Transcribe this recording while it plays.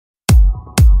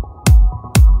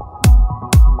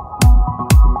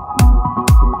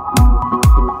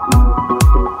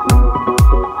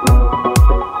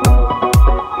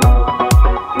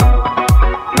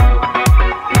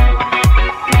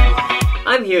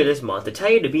earlier this month to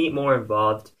tell you to be more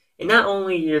involved in not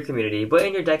only your community, but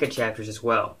in your DECA chapters as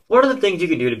well. One of the things you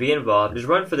can do to be involved is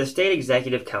run for the State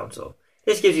Executive Council.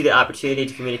 This gives you the opportunity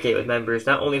to communicate with members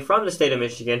not only from the state of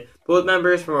Michigan, but with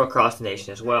members from across the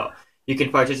nation as well. You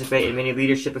can participate in many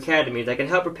leadership academies that can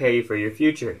help prepare you for your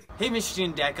future. Hey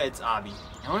Michigan DECA, it's Abhi.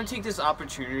 I want to take this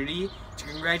opportunity to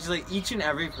congratulate each and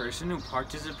every person who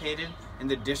participated in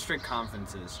the district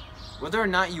conferences. Whether or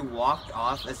not you walked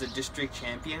off as a district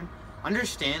champion,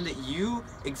 understand that you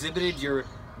exhibited your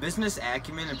business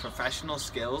acumen and professional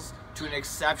skills to an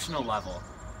exceptional level,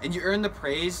 and you earned the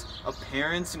praise of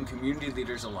parents and community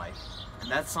leaders alike.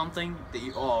 And that's something that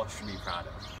you all should be proud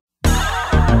of.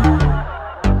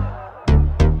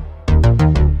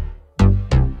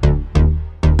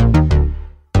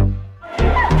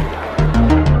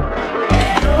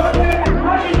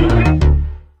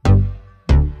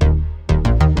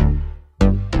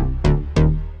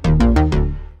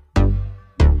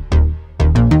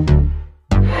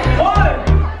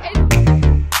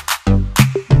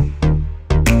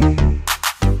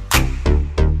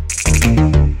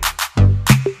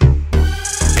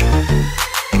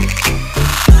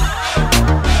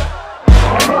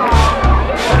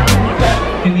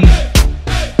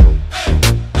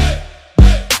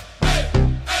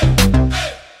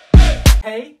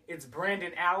 Hey, it's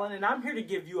Brandon Allen, and I'm here to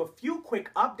give you a few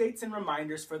quick updates and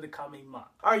reminders for the coming month.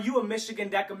 Are you a Michigan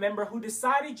DECA member who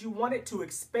decided you wanted to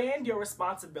expand your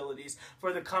responsibilities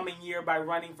for the coming year by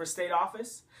running for state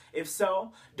office? If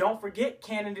so, don't forget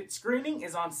candidate screening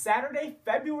is on Saturday,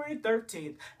 February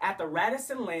 13th at the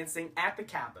Radisson Lansing at the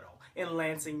Capitol in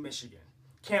Lansing, Michigan.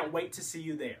 Can't wait to see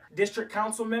you there. District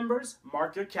Council members,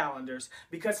 mark your calendars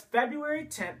because February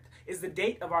 10th is the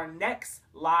date of our next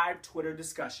live Twitter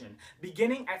discussion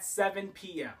beginning at 7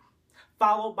 p.m.,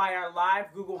 followed by our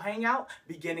live Google Hangout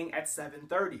beginning at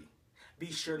 7:30.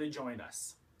 Be sure to join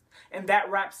us. And that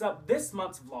wraps up this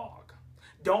month's vlog.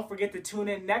 Don't forget to tune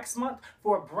in next month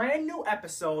for a brand new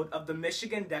episode of the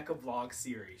Michigan DECA Vlog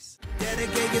series.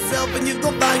 Dedicate yourself and you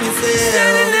go find yourself.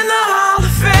 Standing in the Hall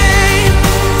of Fame.